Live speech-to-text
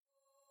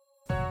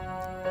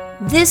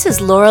This is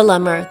Laura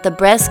Lummer, the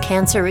Breast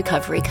Cancer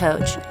Recovery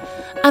Coach.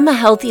 I'm a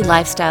healthy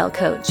lifestyle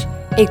coach,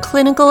 a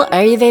clinical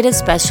Ayurveda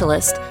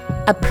specialist,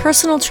 a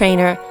personal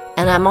trainer,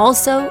 and I'm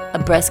also a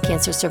breast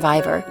cancer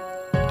survivor.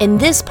 In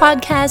this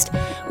podcast,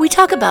 we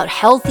talk about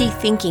healthy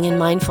thinking and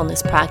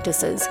mindfulness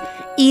practices,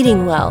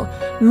 eating well,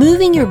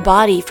 moving your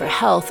body for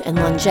health and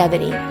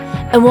longevity,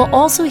 and we'll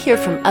also hear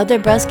from other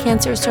breast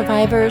cancer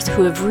survivors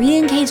who have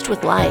re-engaged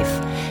with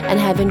life and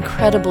have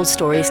incredible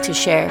stories to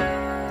share.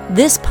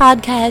 This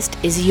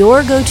podcast is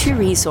your go-to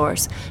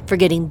resource for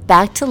getting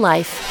back to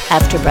life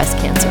after breast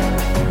cancer.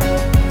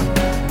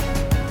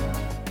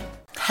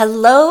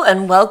 Hello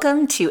and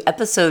welcome to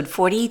episode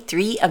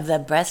 43 of the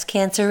Breast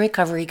Cancer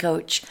Recovery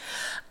Coach.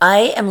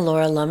 I am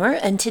Laura Lummer,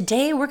 and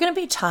today we're going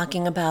to be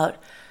talking about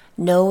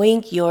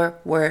knowing your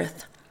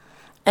worth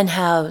and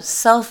how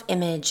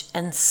self-image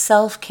and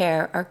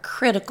self-care are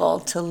critical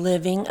to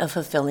living a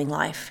fulfilling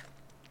life.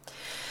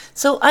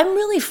 So I'm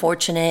really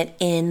fortunate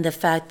in the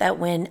fact that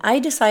when I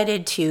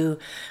decided to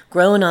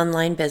grow an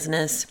online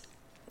business,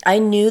 I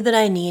knew that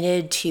I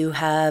needed to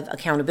have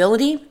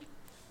accountability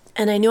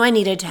and I knew I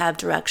needed to have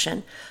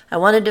direction. I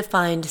wanted to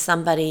find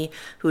somebody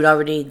who'd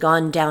already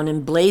gone down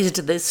and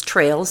blazed this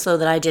trail so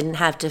that I didn't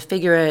have to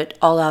figure it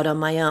all out on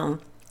my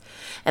own.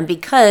 And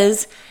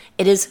because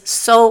it is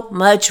so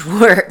much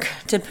work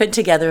to put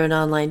together an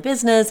online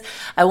business,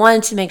 I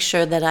wanted to make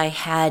sure that I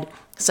had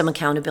some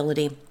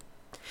accountability.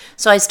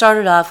 So I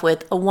started off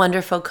with a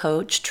wonderful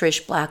coach,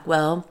 Trish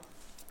Blackwell,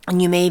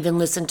 and you may even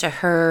listen to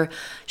her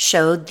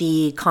show,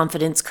 The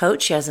Confidence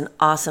Coach. She has an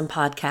awesome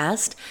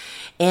podcast,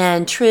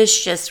 and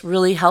Trish just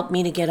really helped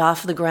me to get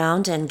off the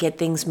ground and get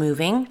things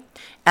moving.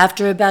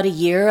 After about a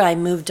year, I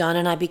moved on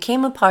and I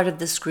became a part of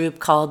this group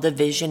called the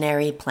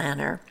Visionary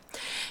Planner,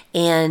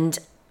 and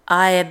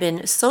I have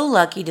been so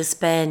lucky to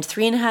spend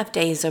 3.5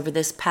 days over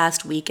this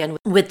past weekend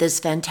with this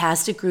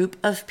fantastic group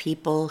of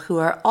people who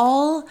are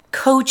all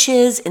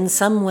coaches in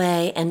some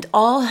way and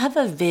all have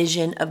a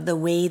vision of the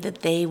way that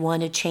they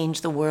want to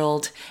change the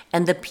world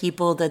and the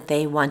people that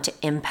they want to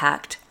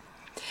impact.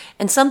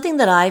 And something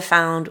that I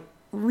found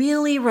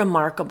really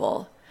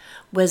remarkable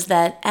was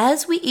that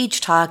as we each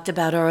talked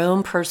about our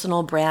own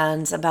personal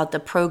brands, about the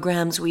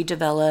programs we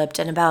developed,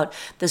 and about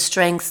the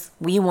strengths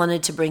we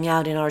wanted to bring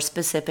out in our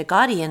specific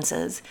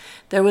audiences,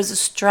 there was a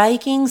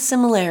striking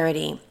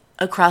similarity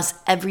across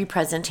every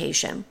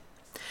presentation.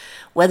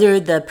 Whether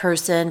the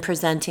person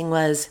presenting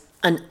was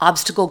an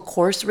obstacle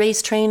course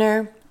race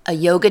trainer, a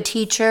yoga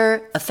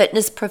teacher, a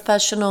fitness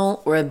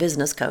professional, or a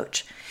business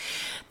coach,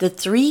 the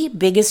three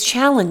biggest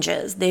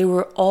challenges they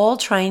were all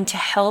trying to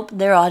help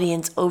their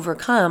audience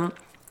overcome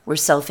were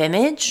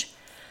self-image,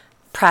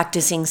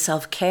 practicing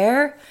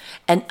self-care,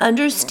 and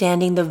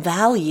understanding the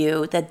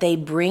value that they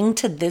bring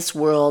to this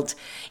world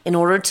in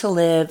order to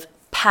live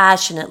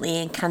passionately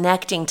and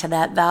connecting to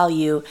that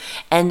value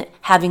and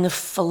having a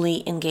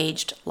fully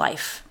engaged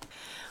life.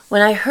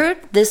 When I heard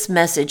this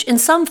message in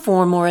some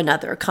form or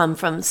another come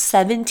from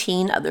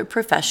 17 other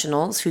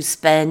professionals who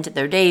spend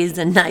their days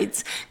and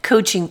nights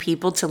coaching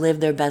people to live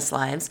their best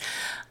lives,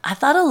 I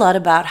thought a lot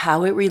about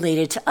how it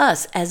related to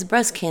us as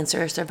breast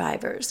cancer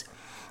survivors.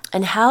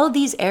 And how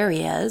these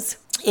areas,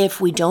 if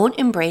we don't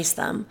embrace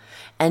them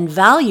and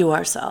value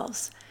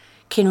ourselves,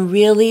 can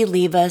really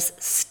leave us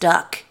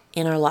stuck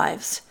in our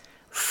lives,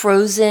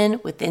 frozen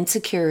with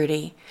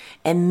insecurity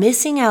and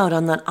missing out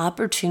on that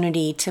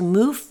opportunity to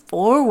move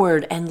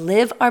forward and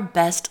live our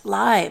best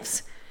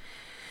lives.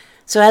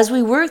 So as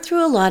we work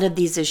through a lot of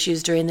these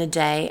issues during the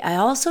day, I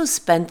also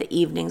spent the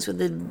evenings with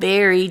a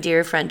very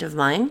dear friend of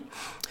mine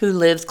who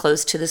lives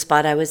close to the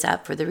spot I was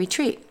at for the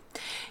retreat.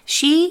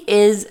 She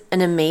is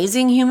an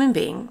amazing human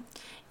being,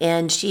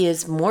 and she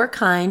is more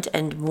kind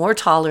and more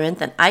tolerant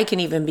than I can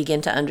even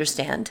begin to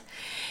understand.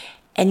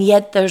 And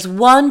yet there's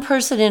one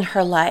person in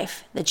her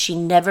life that she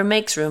never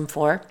makes room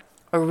for,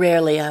 or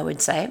rarely, I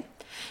would say.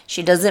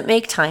 She doesn't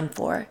make time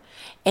for,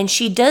 and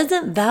she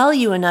doesn't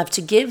value enough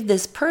to give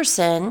this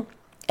person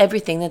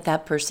everything that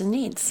that person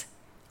needs.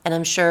 And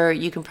I'm sure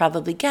you can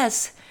probably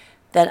guess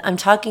that I'm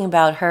talking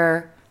about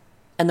her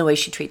and the way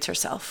she treats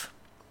herself.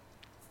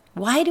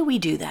 Why do we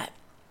do that?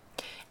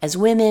 As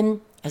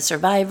women, as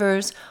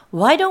survivors,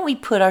 why don't we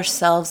put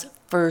ourselves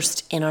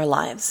first in our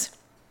lives?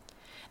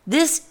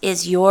 This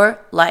is your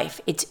life.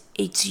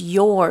 It's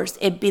yours.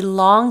 It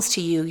belongs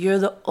to you. You're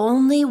the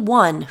only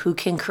one who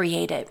can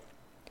create it.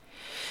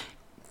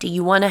 Do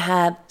you want to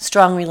have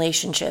strong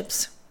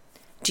relationships?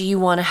 Do you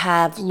want to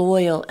have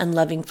loyal and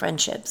loving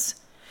friendships?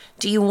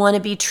 Do you want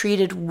to be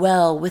treated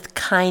well with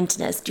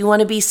kindness? Do you want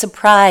to be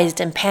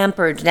surprised and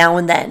pampered now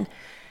and then?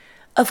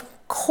 Of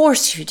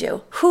course you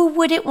do. Who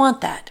wouldn't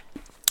want that?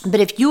 But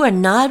if you are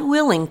not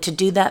willing to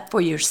do that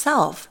for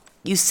yourself,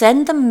 you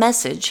send the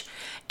message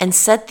and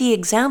set the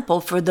example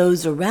for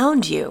those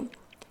around you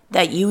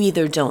that you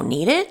either don't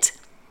need it,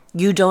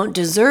 you don't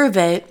deserve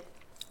it,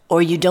 or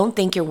you don't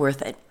think you're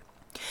worth it.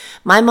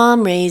 My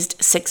mom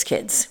raised 6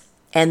 kids,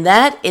 and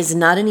that is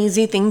not an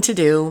easy thing to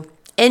do.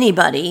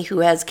 Anybody who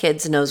has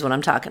kids knows what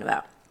I'm talking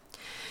about.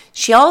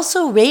 She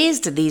also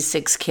raised these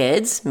 6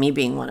 kids, me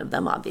being one of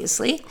them,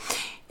 obviously,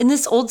 in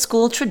this old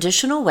school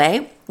traditional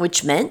way,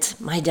 which meant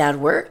my dad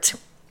worked,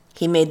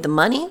 he made the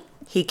money,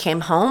 he came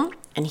home,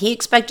 and he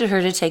expected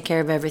her to take care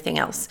of everything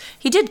else.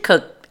 He did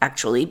cook,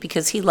 actually,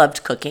 because he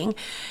loved cooking,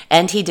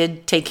 and he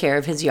did take care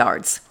of his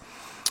yards.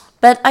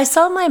 But I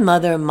saw my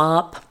mother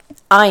mop,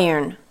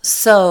 iron,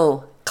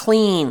 sew,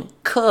 clean,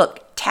 cook,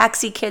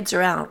 taxi kids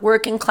around,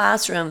 work in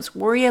classrooms,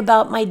 worry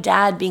about my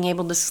dad being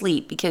able to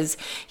sleep because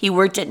he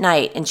worked at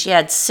night and she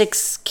had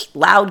 6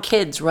 loud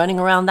kids running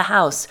around the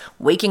house,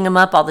 waking him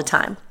up all the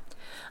time.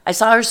 I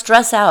saw her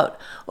stress out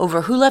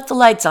over who left the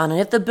lights on and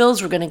if the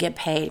bills were going to get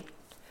paid.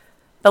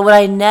 But what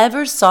I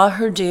never saw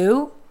her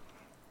do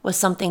was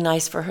something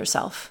nice for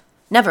herself.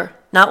 Never,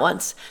 not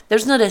once.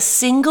 There's not a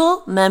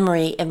single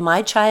memory in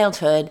my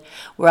childhood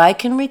where I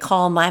can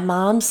recall my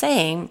mom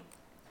saying,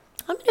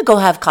 I'm going to go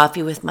have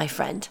coffee with my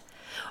friend,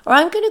 or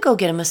I'm going to go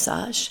get a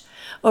massage,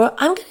 or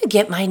I'm going to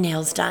get my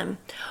nails done,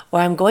 or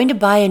I'm going to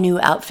buy a new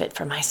outfit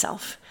for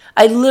myself.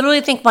 I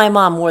literally think my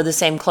mom wore the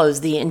same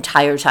clothes the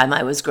entire time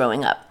I was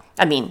growing up.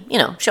 I mean,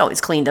 she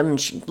always cleaned them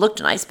and she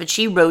looked nice, but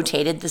she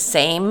rotated the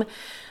same,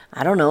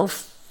 4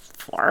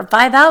 or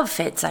 5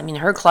 outfits. I mean,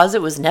 her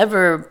closet was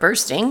never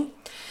bursting.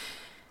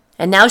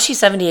 And now she's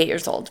 78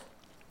 years old.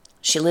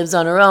 She lives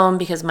on her own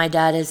because my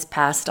dad has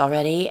passed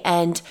already,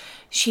 and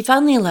she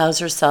finally allows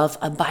herself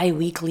a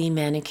bi-weekly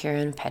manicure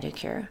and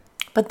pedicure.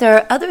 But there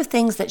are other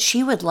things that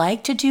she would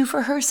like to do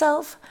for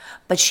herself,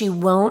 but she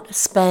won't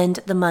spend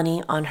the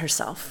money on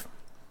herself.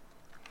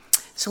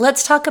 So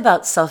let's talk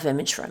about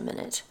self-image for a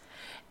minute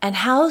and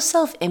how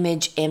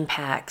self-image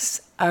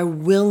impacts our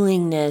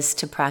willingness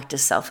to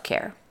practice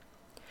self-care.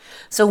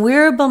 So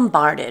we're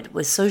bombarded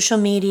with social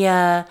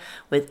media,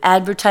 with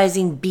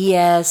advertising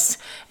BS,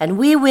 and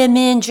we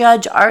women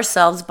judge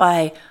ourselves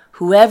by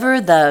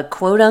whoever the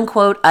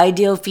quote-unquote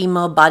ideal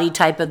female body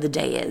type of the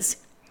day is.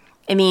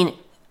 I mean,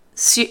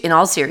 in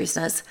all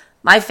seriousness,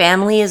 my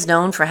family is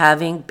known for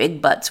having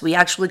big butts. We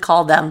actually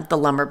call them the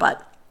lumber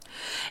butt.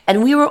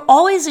 And we were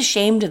always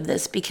ashamed of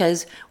this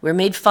because we're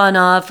made fun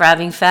of for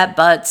having fat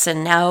butts,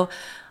 and now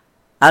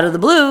out of the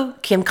blue,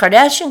 Kim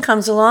Kardashian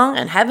comes along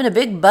and having a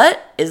big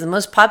butt is the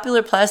most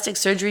popular plastic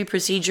surgery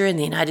procedure in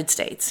the United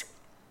States.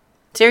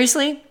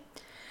 Seriously?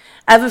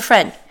 I have a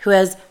friend who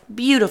has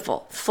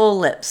beautiful, full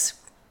lips,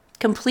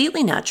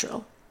 completely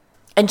natural.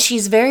 And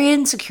she's very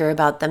insecure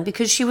about them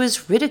because she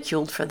was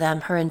ridiculed for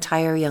them her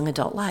entire young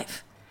adult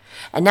life.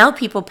 And now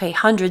people pay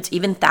hundreds,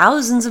 even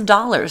thousands of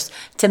dollars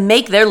to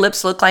make their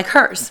lips look like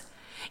hers.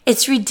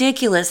 It's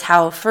ridiculous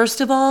how,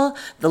 first of all,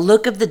 the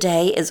look of the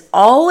day is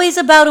always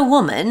about a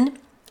woman.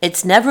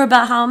 It's never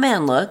about how a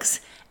man looks,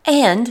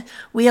 and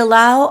we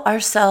allow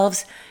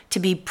ourselves to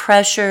be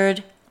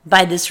pressured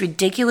by this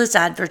ridiculous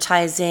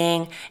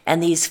advertising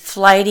and these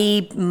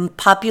flighty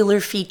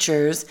popular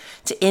features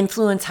to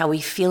influence how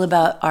we feel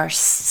about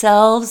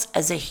ourselves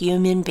as a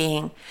human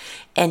being.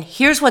 And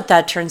here's what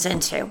that turns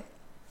into: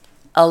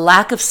 a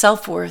lack of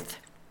self-worth.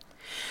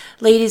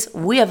 Ladies,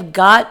 we have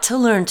got to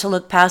learn to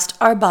look past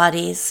our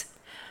bodies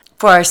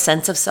for our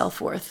sense of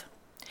self-worth.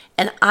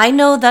 And I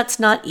know that's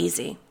not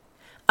easy.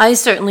 I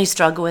certainly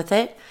struggle with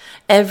it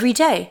every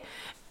day.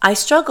 I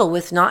struggle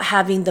with not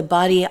having the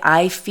body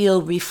I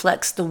feel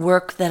reflects the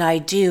work that I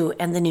do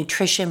and the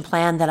nutrition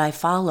plan that I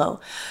follow.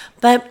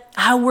 But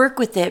I work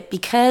with it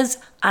because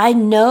I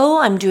know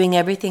I'm doing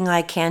everything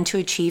I can to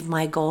achieve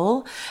my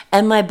goal,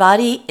 and my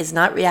body is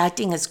not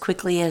reacting as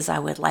quickly as I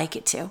would like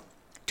it to.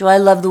 Do I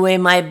love the way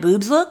my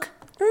boobs look?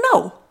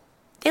 No.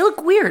 They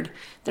look weird.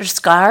 They're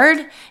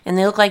scarred, and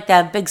they look like they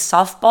have big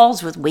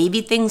softballs with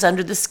wavy things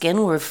under the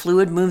skin where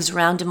fluid moves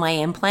around in my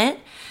implant.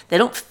 They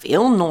don't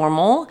feel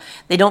normal,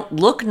 they don't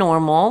look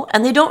normal,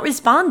 and they don't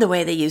respond the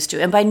way they used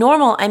to. And by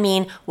normal, I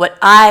mean what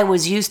I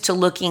was used to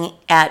looking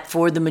at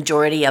for the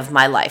majority of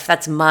my life.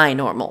 That's my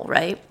normal,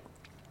 right?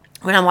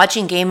 When I'm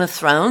watching Game of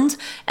Thrones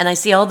and I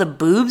see all the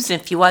boobs,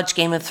 if you watch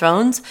Game of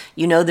Thrones,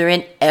 you know they're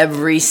in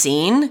every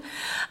scene.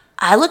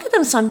 I look at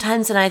them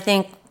sometimes and I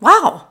think,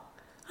 wow,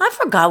 I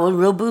forgot what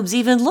real boobs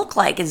even look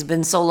like. It's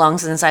been so long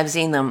since I've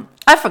seen them.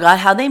 I forgot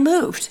how they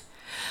moved.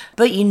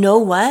 But you know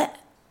what?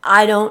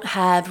 I don't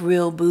have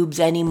real boobs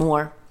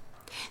anymore.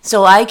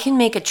 So I can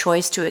make a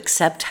choice to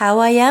accept how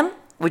I am,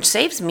 which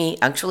saves me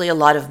actually a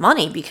lot of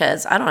money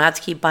because I don't have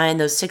to keep buying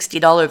those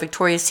 $60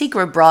 Victoria's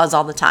Secret bras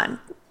all the time.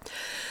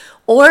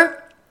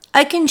 Or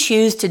I can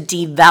choose to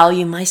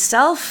devalue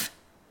myself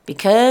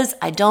because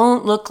I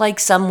don't look like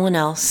someone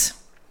else.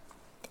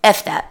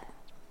 F that.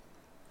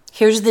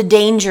 Here's the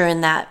danger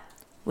in that.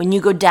 When you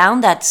go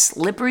down that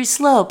slippery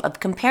slope of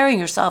comparing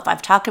yourself,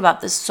 I've talked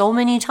about this so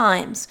many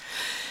times,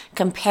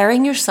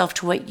 comparing yourself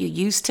to what you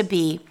used to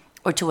be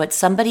or to what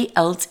somebody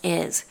else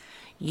is,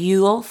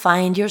 you'll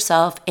find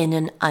yourself in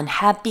an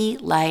unhappy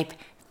life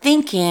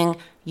thinking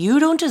you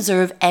don't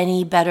deserve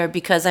any better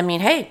because,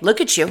 hey,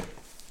 look at you,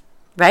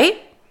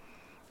 right?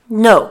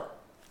 No,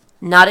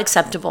 not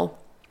acceptable.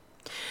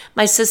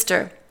 My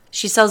sister,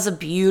 she sells a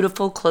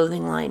beautiful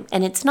clothing line,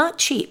 and it's not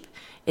cheap.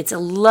 It's a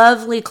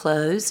lovely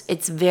clothes.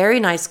 It's very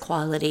nice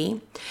quality.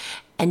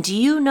 And do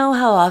you know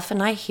how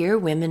often I hear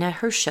women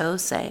at her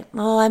shows say,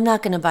 "Oh, I'm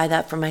not going to buy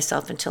that for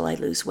myself until I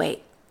lose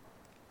weight"?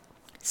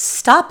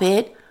 Stop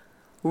it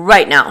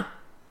right now.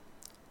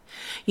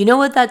 You know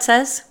what that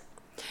says?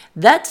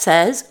 That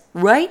says,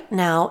 right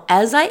now,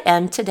 as I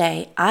am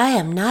today, I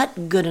am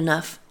not good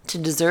enough to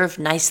deserve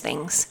nice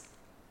things.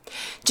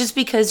 Just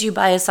because you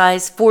buy a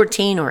size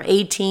 14 or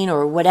 18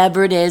 or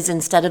whatever it is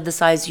instead of the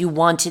size you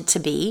want it to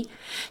be,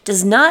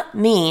 does not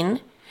mean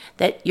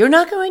that you're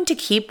not going to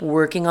keep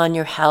working on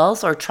your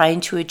health or trying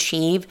to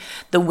achieve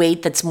the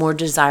weight that's more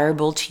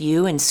desirable to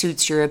you and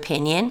suits your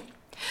opinion.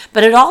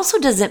 But it also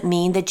doesn't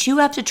mean that you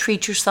have to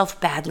treat yourself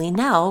badly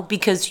now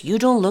because you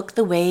don't look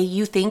the way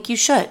you think you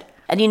should.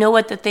 And you know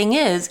what the thing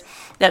is?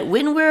 That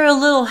when we're a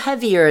little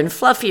heavier and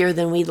fluffier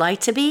than we'd like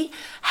to be,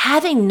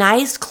 having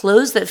nice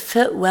clothes that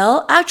fit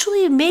well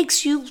actually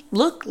makes you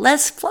look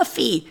less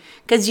fluffy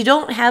because you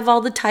don't have all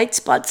the tight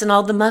spots and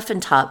all the muffin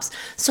tops.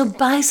 So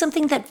buy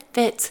something that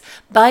fits.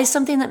 Buy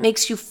something that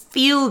makes you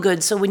feel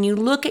good. So when you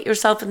look at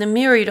yourself in the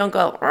mirror, you don't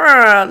go,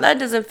 that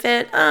doesn't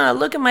fit.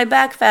 Look at my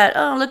back fat.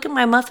 Look at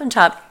my muffin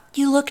top.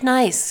 You look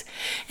nice.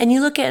 And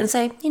you look at it and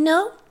say,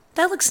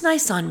 that looks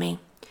nice on me.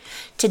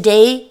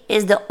 Today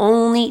is the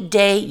only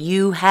day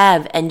you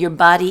have, and your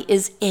body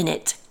is in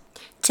it.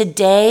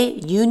 Today,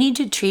 you need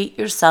to treat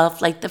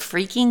yourself like the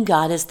freaking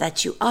goddess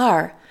that you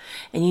are.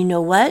 And you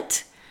know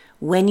what?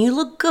 When you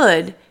look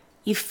good,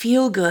 you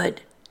feel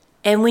good.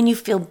 And when you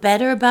feel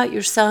better about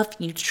yourself,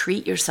 you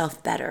treat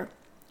yourself better.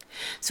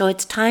 So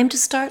it's time to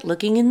start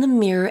looking in the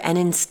mirror, and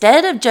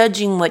instead of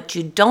judging what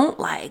you don't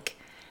like,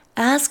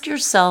 ask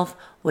yourself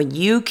what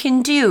you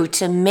can do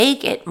to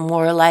make it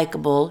more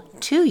likable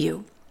to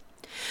you.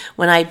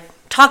 When I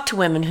talk to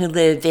women who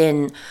live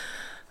in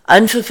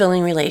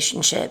unfulfilling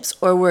relationships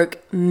or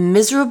work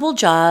miserable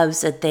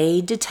jobs that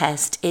they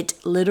detest, it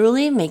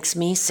literally makes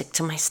me sick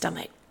to my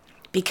stomach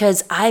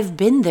because I've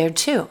been there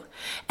too.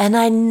 And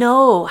I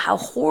know how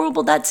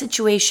horrible that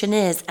situation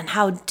is and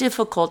how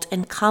difficult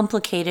and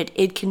complicated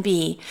it can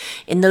be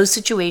in those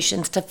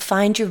situations to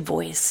find your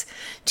voice,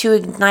 to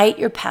ignite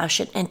your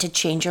passion, and to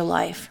change your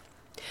life.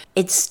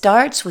 It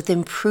starts with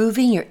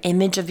improving your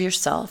image of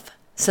yourself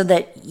so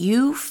that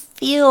you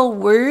feel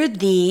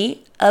worthy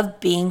of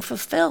being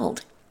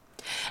fulfilled.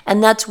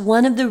 And that's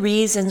one of the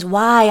reasons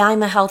why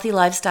I'm a healthy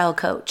lifestyle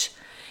coach.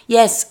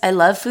 Yes, I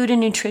love food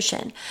and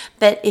nutrition,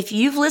 but if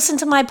you've listened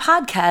to my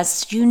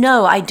podcasts, you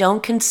know I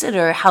don't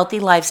consider healthy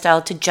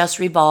lifestyle to just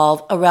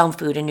revolve around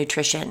food and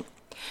nutrition.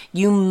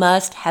 You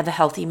must have a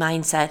healthy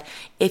mindset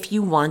if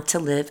you want to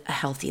live a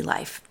healthy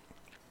life.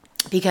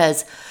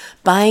 Because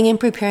buying and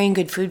preparing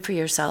good food for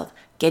yourself,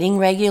 getting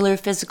regular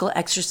physical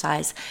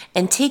exercise,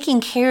 and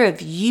taking care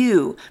of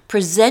you,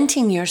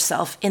 presenting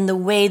yourself in the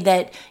way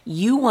that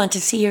you want to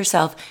see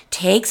yourself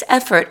takes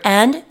effort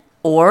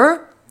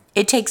or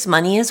it takes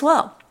money as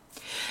well.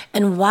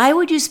 And why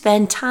would you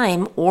spend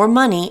time or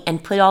money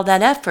and put all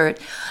that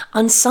effort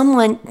on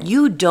someone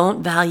you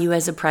don't value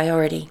as a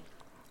priority?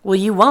 Well,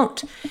 you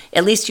won't.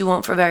 At least you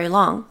won't for very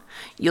long.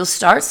 You'll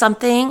start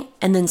something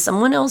and then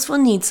someone else will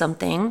need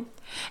something,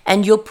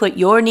 and you'll put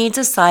your needs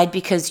aside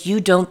because you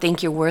don't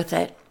think you're worth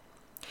it.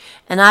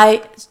 And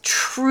I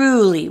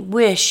truly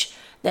wish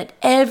that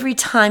every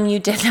time you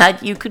did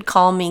that, you could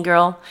call me,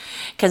 girl,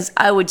 because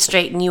I would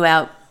straighten you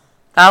out.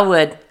 I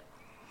would.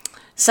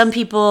 Some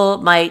people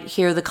might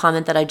hear the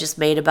comment that I just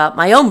made about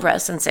my own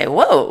breasts and say,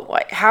 whoa,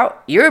 how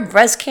you're a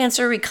breast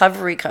cancer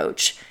recovery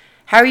coach.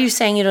 How are you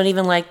saying you don't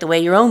even like the way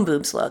your own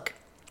boobs look?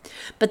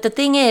 But the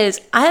thing is,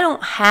 I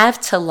don't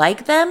have to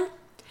like them.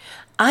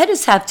 I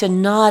just have to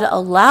not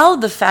allow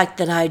the fact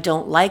that I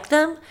don't like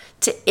them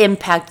to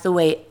impact the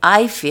way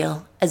I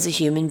feel as a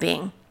human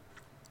being.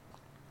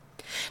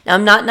 Now,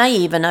 I'm not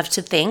naive enough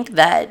to think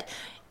that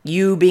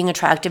you being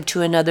attractive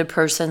to another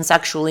person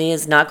sexually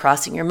is not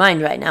crossing your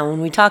mind right now when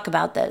we talk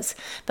about this.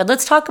 But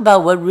let's talk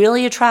about what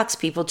really attracts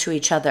people to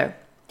each other.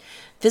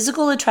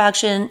 Physical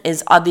attraction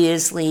is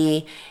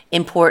obviously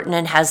important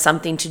and has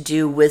something to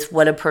do with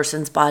what a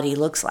person's body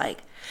looks like.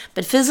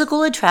 But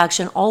physical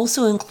attraction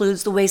also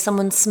includes the way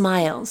someone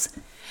smiles,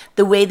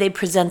 the way they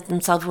present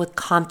themselves with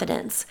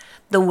confidence,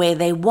 the way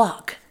they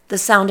walk, the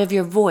sound of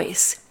your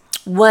voice.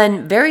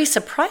 One very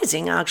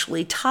surprising,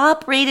 actually,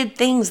 top-rated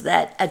things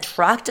that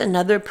attract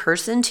another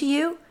person to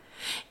you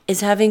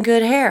is having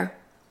good hair.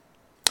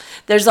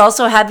 There's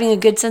also having a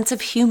good sense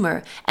of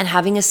humor and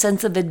having a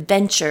sense of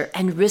adventure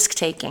and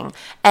risk-taking.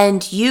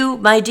 And you,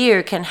 my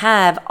dear, can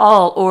have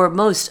all or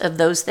most of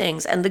those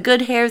things. And the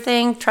good hair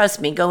thing, trust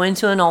me, go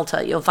into an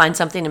Ulta. You'll find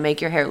something to make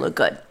your hair look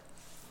good.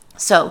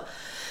 So,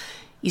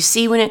 you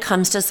see, when it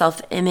comes to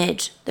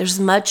self-image, there's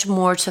much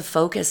more to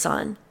focus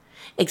on,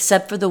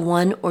 except for the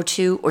 1 or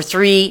 2 or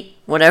 3,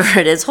 whatever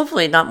it is,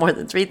 hopefully not more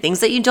than 3 things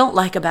that you don't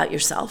like about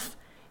yourself.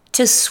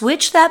 To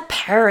switch that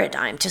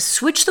paradigm, to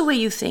switch the way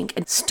you think,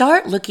 and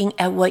start looking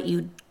at what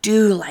you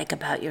do like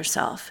about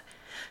yourself.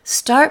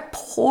 Start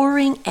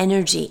pouring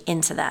energy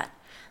into that.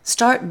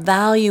 Start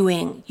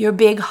valuing your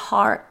big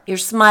heart, your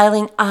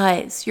smiling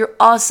eyes, your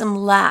awesome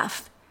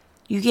laugh.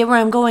 You get where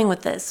I'm going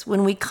with this.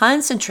 When we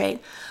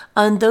concentrate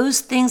on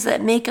those things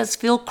that make us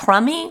feel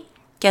crummy,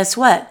 guess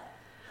what?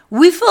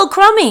 We feel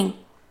crummy.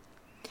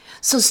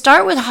 So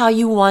start with how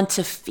you want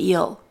to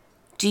feel.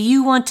 Do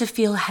you want to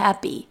feel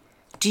happy?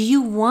 Do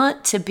you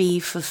want to be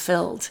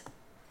fulfilled?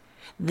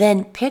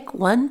 Then pick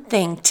one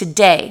thing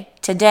today,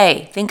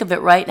 think of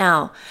it right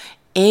now,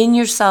 in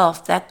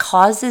yourself that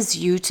causes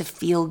you to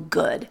feel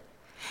good,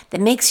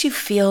 that makes you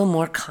feel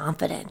more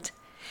confident.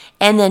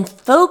 And then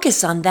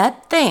focus on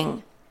that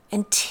thing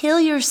until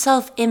your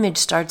self-image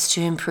starts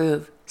to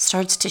improve,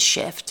 starts to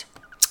shift.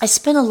 I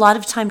spend a lot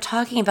of time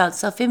talking about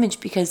self-image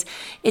because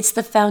it's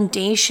the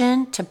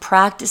foundation to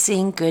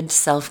practicing good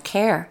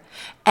self-care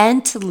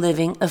and to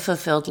living a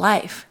fulfilled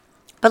life.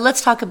 But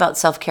let's talk about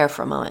self-care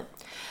for a moment.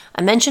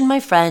 I mentioned my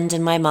friend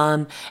and my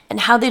mom and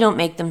how they don't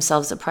make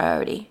themselves a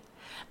priority.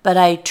 But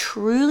I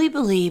truly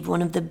believe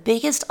one of the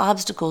biggest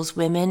obstacles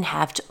women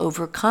have to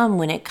overcome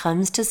when it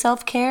comes to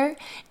self-care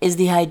is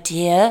the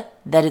idea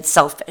that it's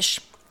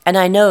selfish. And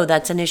I know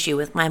that's an issue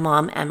with my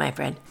mom and my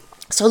friend.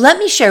 So let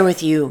me share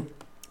with you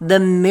the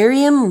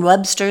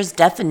Merriam-Webster's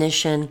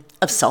definition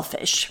of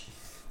selfish.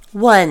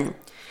 1,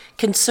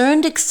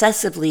 concerned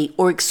excessively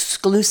or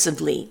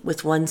exclusively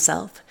with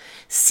oneself,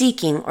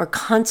 seeking or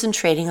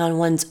concentrating on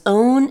one's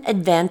own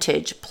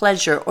advantage,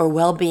 pleasure, or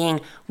well-being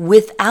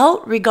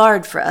without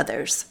regard for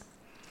others.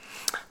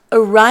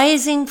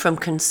 Arising from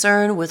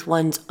concern with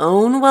one's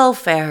own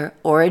welfare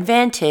or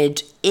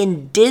advantage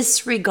in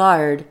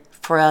disregard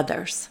for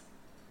others.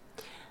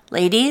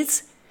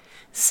 Ladies,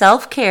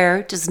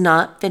 self-care does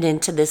not fit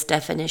into this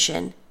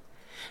definition.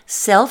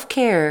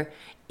 Self-care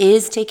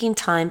is taking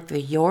time for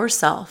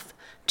yourself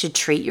to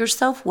treat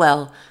yourself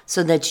well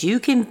so that you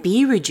can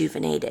be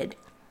rejuvenated.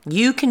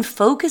 You can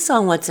focus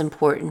on what's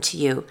important to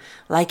you,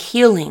 like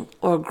healing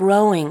or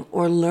growing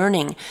or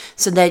learning,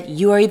 so that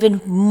you are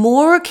even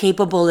more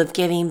capable of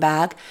giving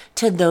back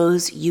to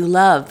those you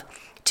love,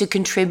 to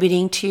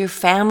contributing to your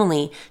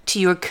family, to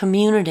your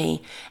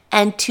community,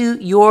 and to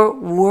your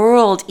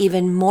world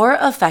even more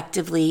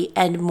effectively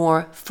and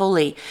more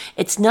fully.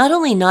 It's not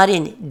only not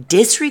in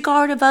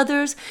disregard of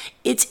others,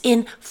 it's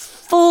in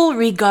full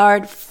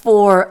regard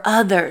for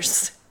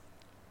others.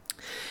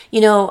 You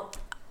know,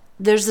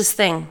 there's this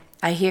thing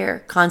I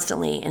hear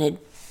constantly, and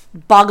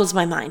it boggles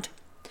my mind.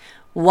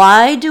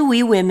 Why do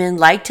we women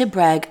like to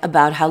brag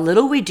about how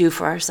little we do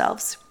for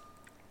ourselves?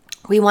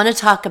 We want to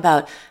talk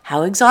about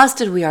how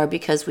exhausted we are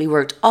because we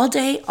worked all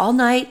day, all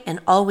night, and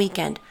all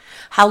weekend.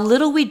 How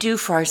little we do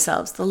for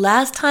ourselves. The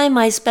last time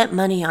I spent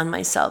money on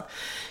myself.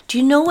 Do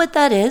you know what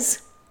that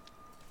is?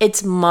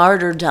 It's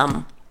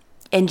martyrdom,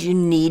 and you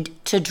need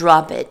to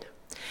drop it.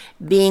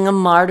 Being a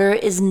martyr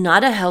is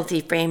not a healthy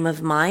frame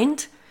of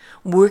mind.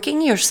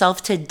 Working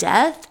yourself to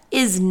death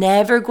is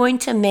never going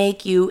to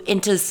make you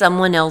into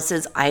someone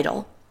else's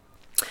idol.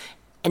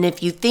 And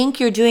if you think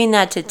you're doing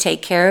that to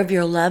take care of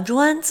your loved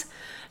ones,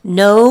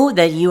 know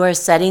that you are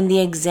setting the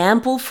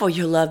example for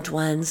your loved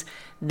ones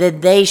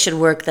that they should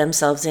work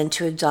themselves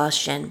into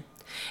exhaustion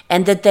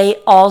and that they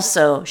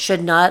also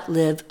should not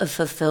live a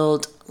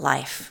fulfilled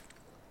life.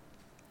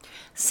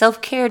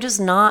 Self-care does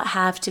not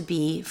have to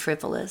be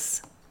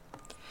frivolous.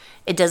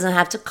 It doesn't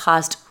have to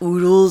cost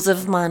oodles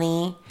of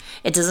money.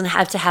 It doesn't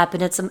have to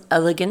happen at some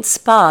elegant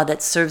spa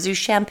that serves you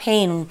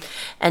champagne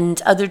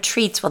and other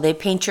treats while they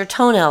paint your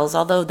toenails,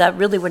 although that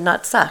really would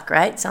not suck,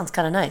 right? Sounds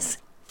kind of nice.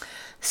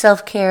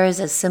 Self-care is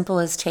as simple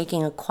as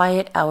taking a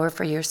quiet hour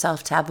for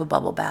yourself to have a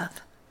bubble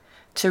bath,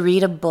 to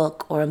read a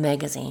book or a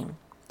magazine,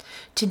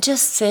 to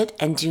just sit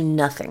and do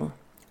nothing,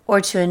 or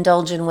to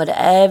indulge in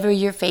whatever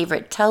your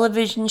favorite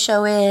television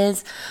show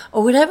is,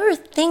 or whatever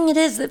thing it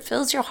is that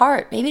fills your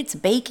heart. Maybe it's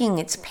baking,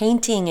 it's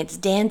painting, it's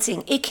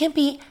dancing. It can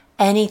be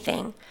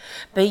anything.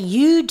 But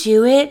you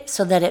do it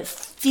so that it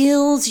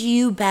fills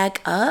you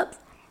back up.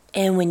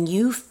 And when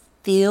you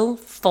feel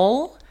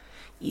full,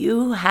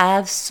 you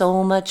have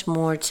so much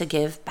more to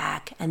give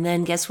back. And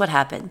then guess what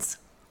happens?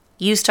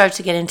 You start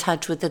to get in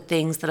touch with the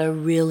things that are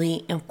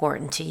really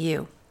important to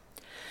you.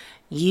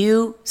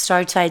 You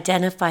start to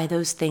identify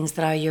those things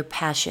that are your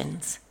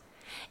passions,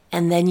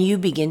 and then you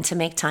begin to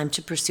make time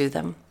to pursue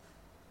them.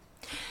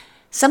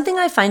 Something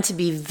I find to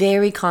be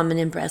very common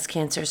in breast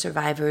cancer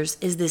survivors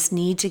is this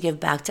need to give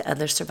back to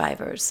other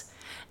survivors.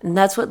 And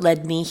that's what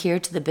led me here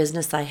to the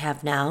business I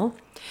have now.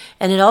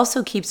 And it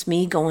also keeps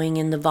me going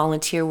in the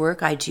volunteer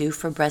work I do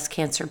for breast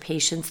cancer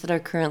patients that are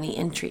currently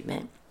in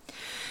treatment.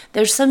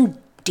 There's some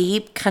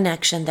deep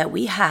connection that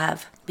we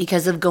have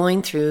because of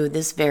going through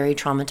this very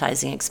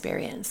traumatizing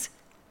experience.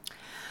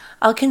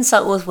 I'll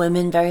consult with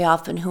women very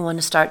often who want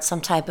to start some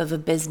type of a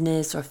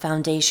business or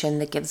foundation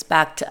that gives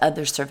back to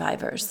other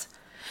survivors.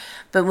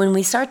 But when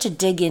we start to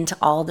dig into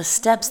all the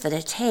steps that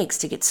it takes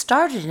to get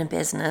started in a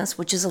business,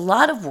 which is a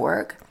lot of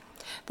work,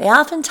 they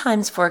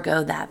oftentimes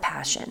forego that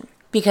passion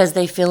because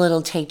they feel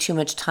it'll take too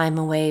much time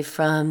away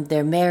from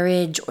their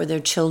marriage or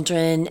their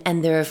children,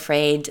 and they're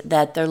afraid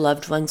that their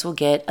loved ones will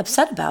get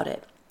upset about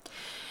it.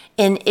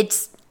 And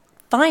it's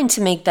fine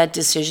to make that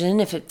decision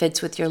if it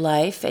fits with your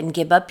life and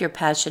give up your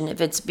passion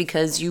if it's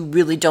because you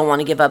really don't want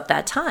to give up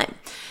that time.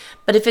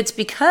 But if it's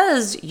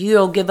because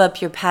you'll give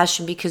up your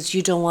passion because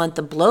you don't want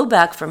the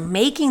blowback from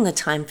making the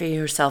time for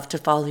yourself to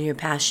follow your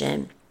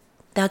passion,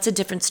 that's a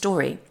different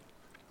story.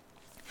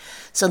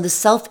 So the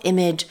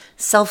self-image,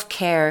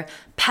 self-care,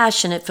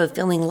 passionate,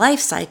 fulfilling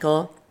life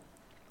cycle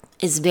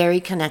is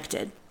very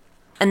connected.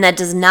 And that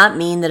does not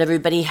mean that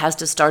everybody has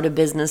to start a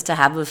business to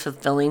have a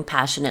fulfilling,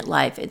 passionate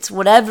life. It's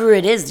whatever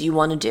it is you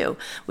want to do,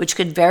 which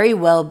could very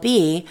well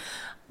be,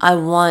 I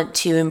want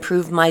to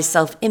improve my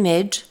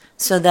self-image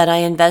so that I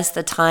invest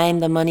the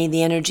time, the money,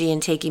 the energy in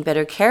taking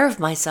better care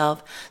of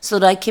myself so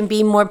that I can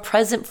be more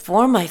present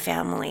for my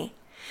family,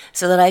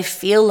 so that I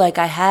feel like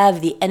I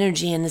have the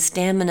energy and the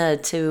stamina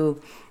to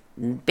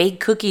bake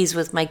cookies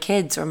with my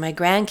kids or my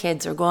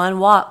grandkids or go on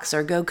walks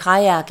or go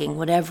kayaking,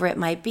 whatever it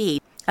might be.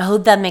 I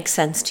hope that makes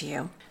sense to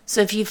you.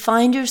 So if you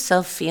find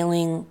yourself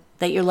feeling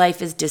that your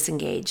life is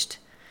disengaged,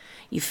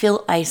 you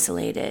feel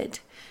isolated,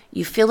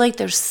 you feel like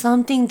there's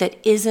something that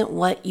isn't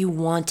what you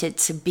want it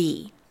to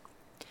be,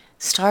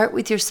 start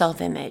with your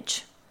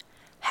self-image.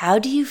 How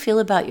do you feel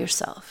about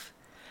yourself?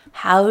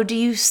 How do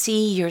you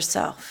see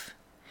yourself?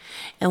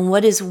 And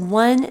what is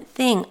one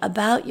thing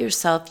about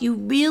yourself you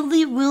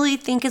really, really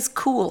think is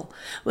cool?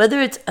 Whether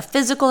it's a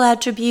physical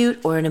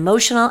attribute or an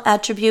emotional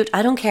attribute,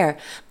 I don't care.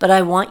 But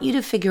I want you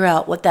to figure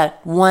out what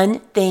that one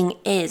thing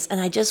is.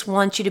 And I just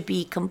want you to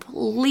be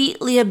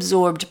completely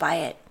absorbed by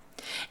it.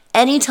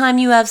 Anytime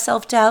you have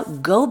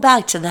self-doubt, go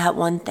back to that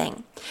one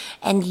thing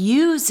and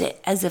use it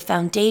as a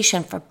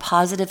foundation for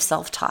positive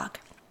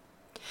self-talk.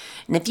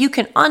 And if you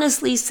can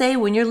honestly say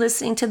when you're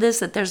listening to this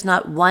that there's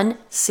not one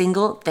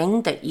single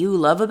thing that you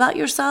love about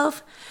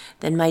yourself,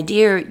 then my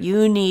dear,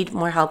 you need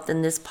more help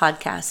than this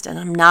podcast. And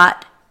I'm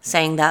not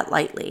saying that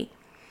lightly.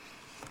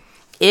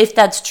 If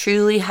that's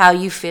truly how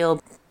you feel,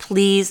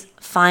 please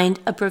find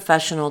a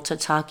professional to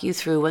talk you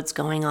through what's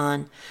going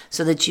on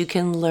so that you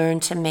can learn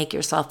to make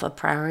yourself a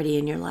priority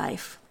in your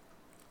life.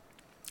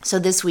 So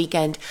this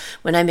weekend,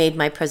 when I made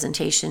my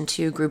presentation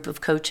to a group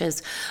of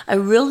coaches, I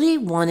really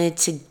wanted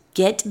to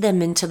get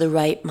them into the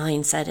right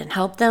mindset and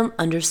help them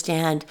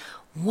understand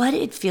what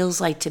it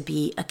feels like to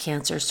be a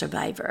cancer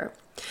survivor.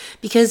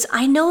 Because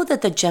I know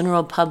that the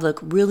general public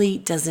really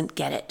doesn't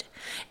get it.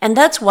 And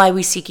that's why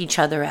we seek each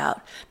other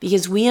out,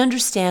 because we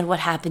understand what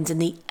happens in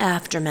the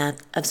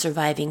aftermath of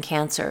surviving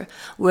cancer,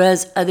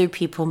 whereas other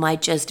people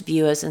might just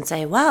view us and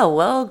say, wow,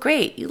 well,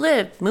 great, you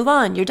lived, move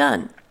on, you're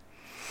done.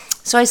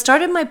 So I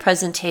started my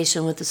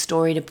presentation with a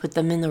story to put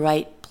them in the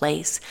right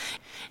place.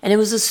 And it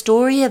was a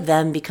story of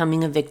them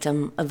becoming a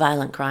victim of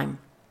violent crime.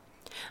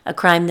 A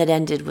crime that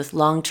ended with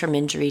long-term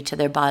injury to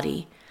their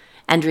body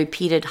and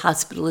repeated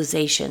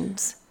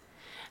hospitalizations.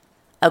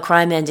 A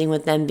crime ending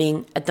with them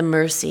being at the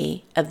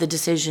mercy of the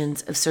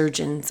decisions of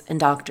surgeons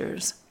and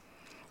doctors.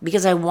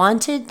 Because I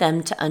wanted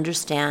them to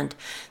understand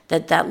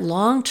that that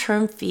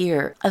long-term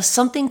fear of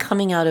something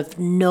coming out of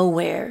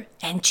nowhere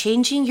and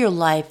changing your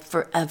life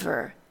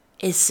forever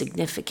is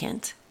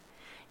significant.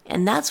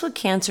 And that's what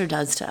cancer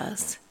does to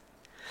us.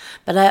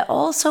 But I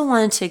also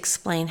wanted to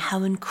explain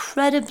how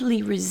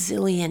incredibly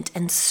resilient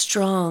and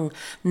strong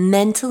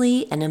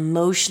mentally and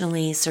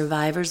emotionally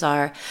survivors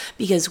are,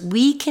 because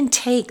we can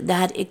take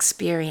that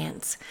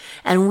experience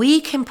and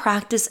we can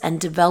practice and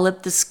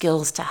develop the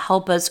skills to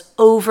help us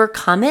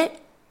overcome it,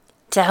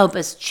 to help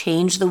us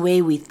change the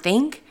way we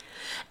think,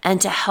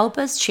 and to help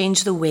us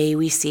change the way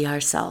we see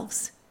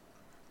ourselves.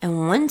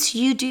 And once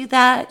you do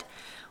that,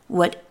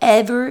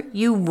 whatever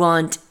you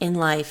want in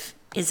life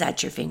is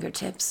at your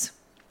fingertips.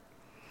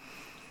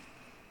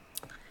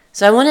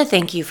 So I want to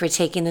thank you for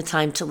taking the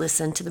time to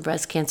listen to the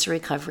Breast Cancer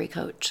Recovery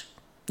Coach.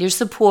 Your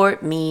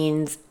support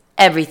means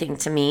everything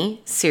to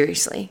me,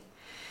 seriously.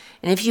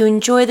 And if you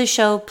enjoy the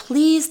show,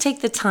 please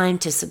take the time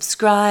to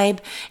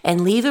subscribe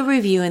and leave a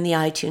review in the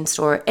iTunes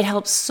store. It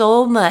helps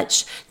so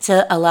much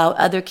to allow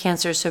other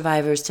cancer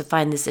survivors to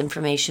find this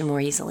information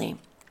more easily.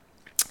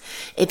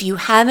 If you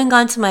haven't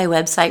gone to my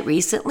website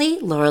recently,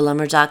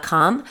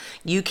 lauralummer.com,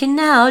 you can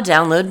now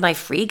download my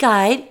free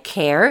guide,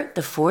 Care,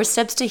 the 4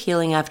 Steps to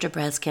Healing After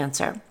Breast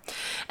Cancer.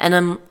 And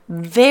I'm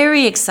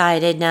very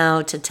excited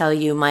now to tell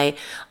you my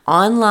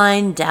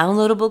online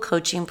downloadable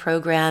coaching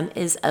program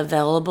is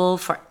available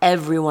for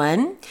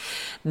everyone.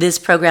 This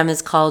program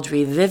is called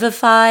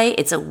Revivify.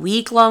 It's a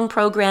week-long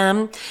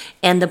program,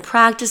 and the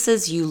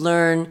practices you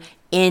learn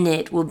in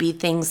it will be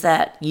things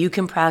that you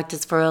can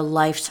practice for a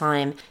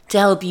lifetime to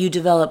help you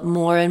develop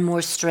more and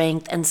more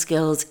strength and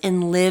skills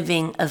in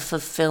living a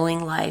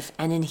fulfilling life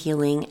and in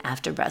healing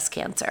after breast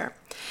cancer.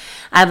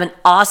 I have an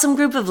awesome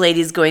group of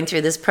ladies going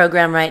through this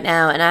program right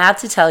now, and I have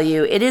to tell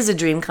you, it is a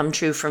dream come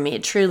true for me.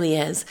 It truly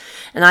is.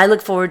 And I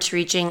look forward to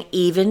reaching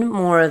even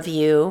more of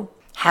you,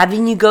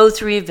 having you go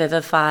through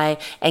Revivify,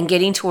 and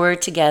getting to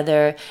work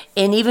together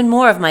in even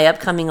more of my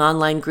upcoming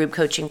online group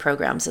coaching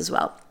programs as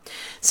well.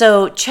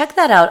 So check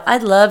that out.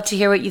 I'd love to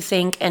hear what you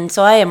think. And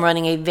so I am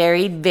running a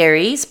very,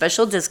 very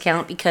special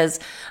discount because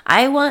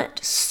I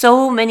want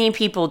so many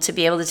people to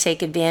be able to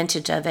take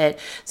advantage of it.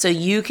 So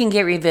you can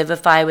get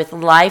Revivify with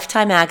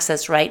lifetime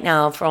access right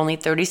now for only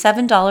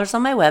 $37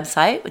 on my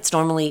website. It's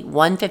normally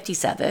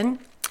 $157.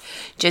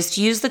 Just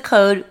use the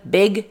code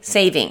BIG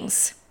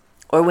SAVINGS.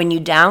 Or when you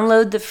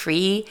download the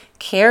free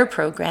care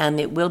program,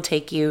 it will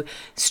take you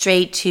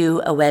straight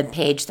to a web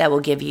page that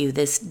will give you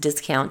this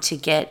discount to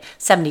get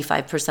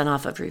 75%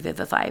 off of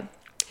Revivify.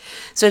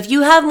 So if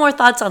you have more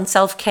thoughts on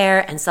self-care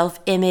and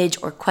self-image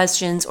or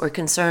questions or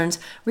concerns,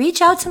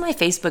 reach out to my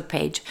Facebook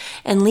page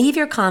and leave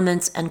your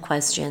comments and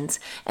questions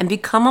and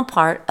become a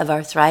part of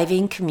our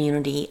thriving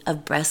community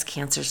of breast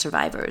cancer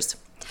survivors.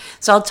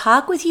 So I'll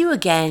talk with you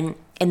again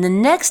in the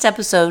next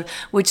episode,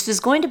 which is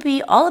going to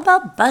be all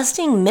about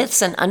busting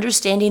myths and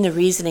understanding the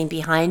reasoning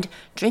behind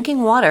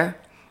drinking water.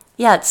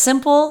 Yeah, it's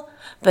simple,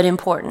 but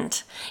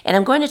important. And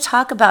I'm going to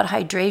talk about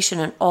hydration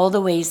and all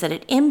the ways that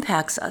it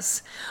impacts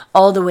us,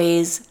 all the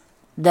ways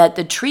that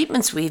the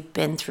treatments we've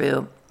been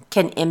through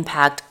can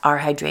impact our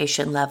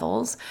hydration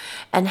levels,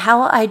 and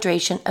how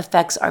hydration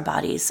affects our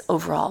bodies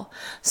overall.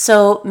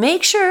 So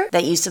make sure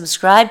that you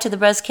subscribe to the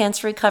Breast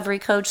Cancer Recovery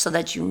Coach so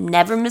that you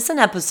never miss an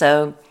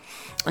episode.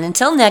 And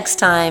until next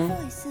time,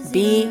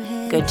 be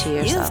good to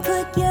yourself.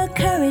 You've put your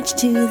courage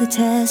to the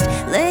test,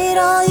 laid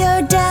all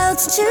your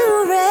doubts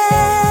to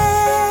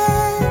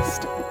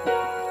rest.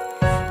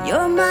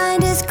 Your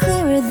mind is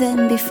clearer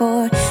than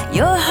before,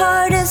 your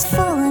heart is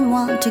full and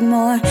wanting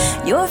more,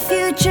 your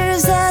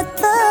future's at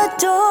the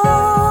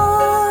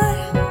door.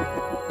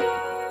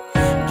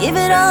 Give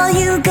it all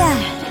you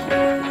got,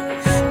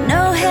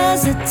 no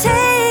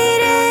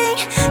hesitating,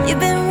 you've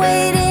been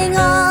waiting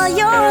all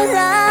your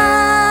life.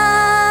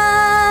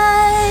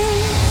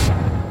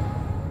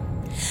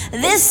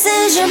 This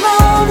is your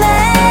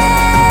moment.